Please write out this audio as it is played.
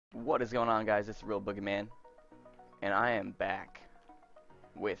What is going on, guys? It's the Real Boogeyman, and I am back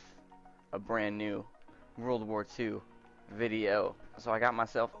with a brand new World War II video. So I got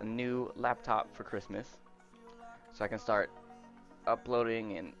myself a new laptop for Christmas, so I can start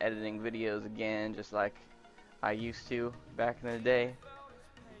uploading and editing videos again, just like I used to back in the day.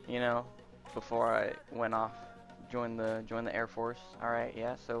 You know, before I went off, joined the Air Force. All right,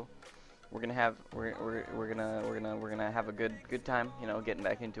 yeah. So we're gonna have a good time, getting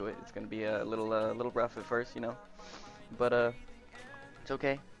back into it. It's gonna be a little rough at first, but it's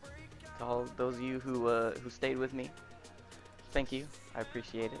okay. To all those of you who stayed with me, thank you. I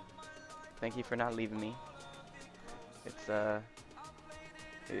appreciate it. Thank you for not leaving me. It's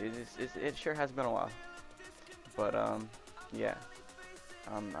it sure has been a while, but yeah,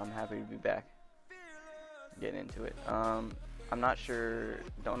 I'm happy to be back, getting into it. I'm not sure,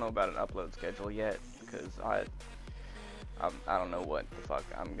 don't know about an upload schedule yet, because I don't know what the fuck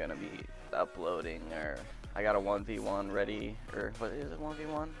I'm gonna be uploading, or I got a 1v1 ready, or what is it,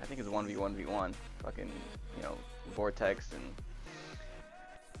 1v1? I think it's 1v1v1, fucking, Vortex and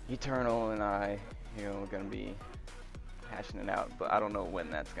Eternal and I, we're gonna be hashing it out, but I don't know when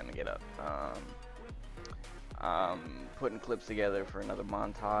that's gonna get up. Putting clips together for another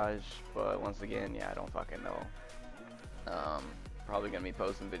montage, but once again, yeah, I don't fucking know. Probably gonna be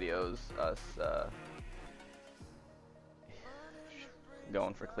posting videos, us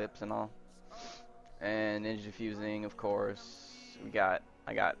going for clips and all, and ninja diffusing, of course. I got,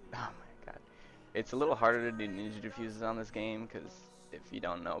 oh my god, it's a little harder to do ninja diffuses on this game, because if you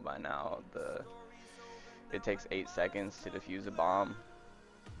don't know by now, it takes 8 seconds to defuse a bomb,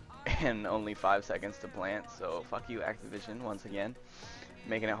 and only 5 seconds to plant, so fuck you, Activision, once again,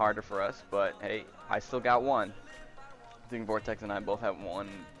 making it harder for us, but hey, I still got one. I think Vortex and I both have one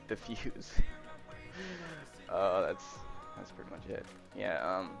defuse. That's pretty much it.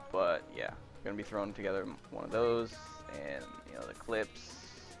 Yeah, but yeah, gonna be throwing together one of those, and the clips.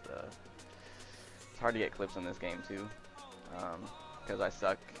 It's hard to get clips on this game too, because I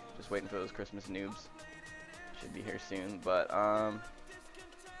suck. Just waiting for those Christmas noobs. Should be here soon, but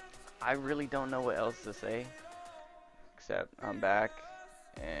I really don't know what else to say, except I'm back,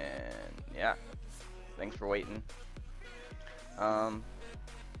 and yeah, thanks for waiting. I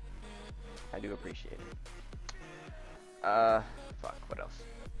do appreciate it. Fuck, what else?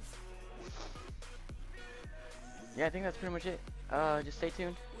 Yeah, I think that's pretty much it. Just stay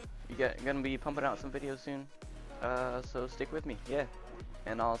tuned. Gonna be pumping out some videos soon. So stick with me, yeah.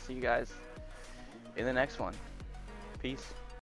 And I'll see you guys in the next one. Peace.